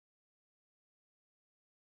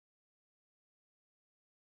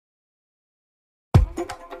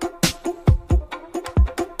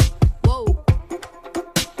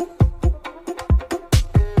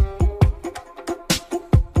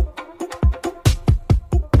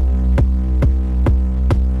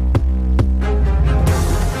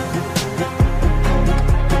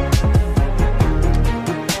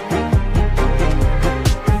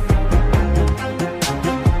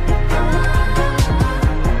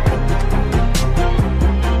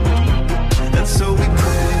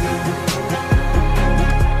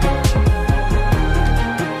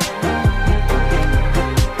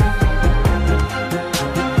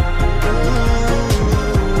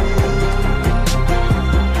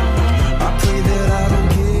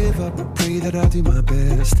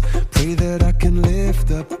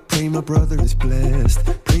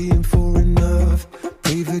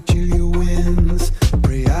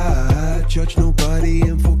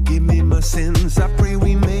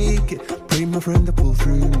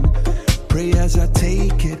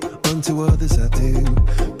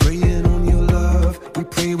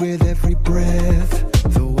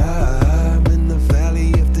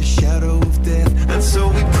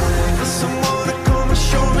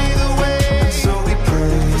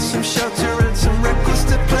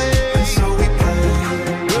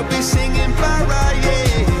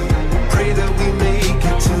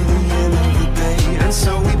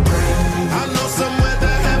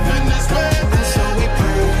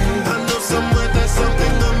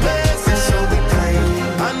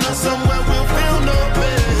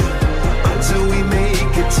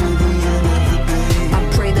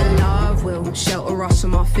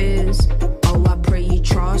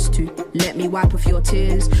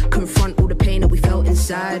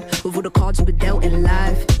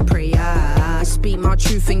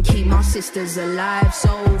Alive, so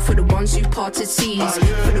for the ones who parted seas,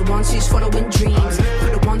 for the ones who's following dreams, for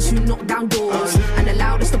the ones who knock down doors and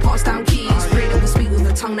allowed us to pass down keys. Pray that we speak with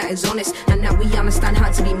a tongue that is honest and that we understand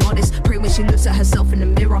how to be modest. Pray when she looks at herself in the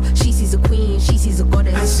mirror, she sees a queen, she sees a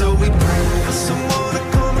goddess. And so we pray for someone to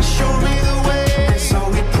come and show me the way. And so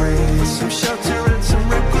we pray for some shelter and some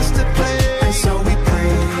records to play. And so we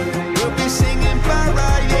pray we'll be singing para,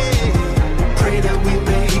 yeah. Pray that we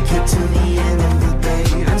make it to the end of the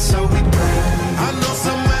day. And so we pray. I know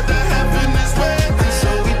somewhere that heaven is waiting. And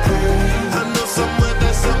so we pray. I know somewhere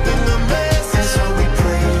there's something amazing. And so we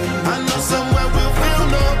pray. I know somewhere we'll feel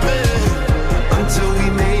no pain until we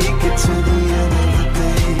make it to the end of the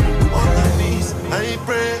day. On my knees, I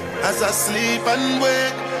pray as I sleep and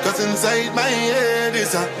wake. Cause inside my head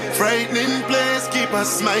is a frightening place. Keep a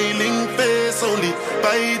smiling face only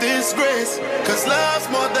by this grace. Cause love's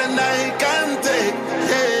more than I can take,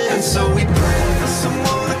 yeah. And so we pray.